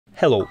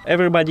Hello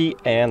everybody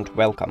and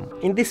welcome.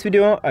 In this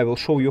video I will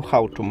show you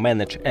how to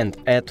manage and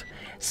add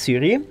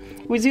Siri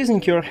with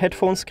using your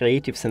headphones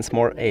Creative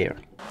Sensemore Air.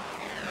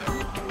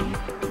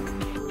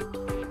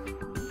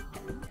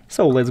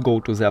 So let's go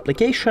to the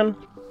application,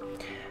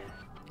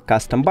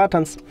 custom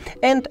buttons,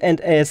 and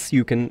as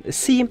you can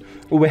see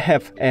we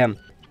have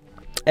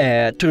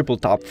a triple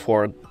tap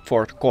for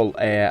call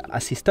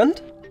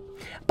assistant,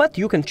 but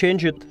you can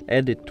change it,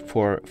 add it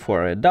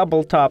for a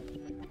double tap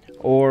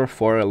or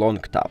for a long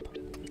tap,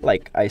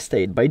 like I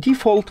stayed by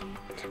default.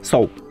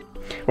 So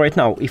right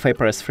now if I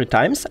press 3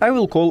 times I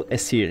will call a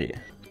Siri.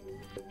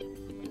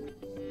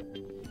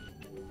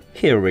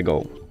 Here we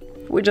go,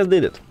 we just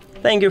did it.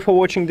 Thank you for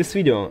watching this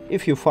video.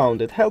 If you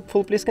found it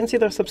helpful, please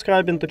consider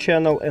subscribing to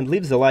channel and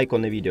leave the like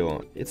on the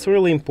video. It's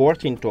really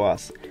important to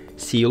us.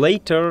 See you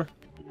later!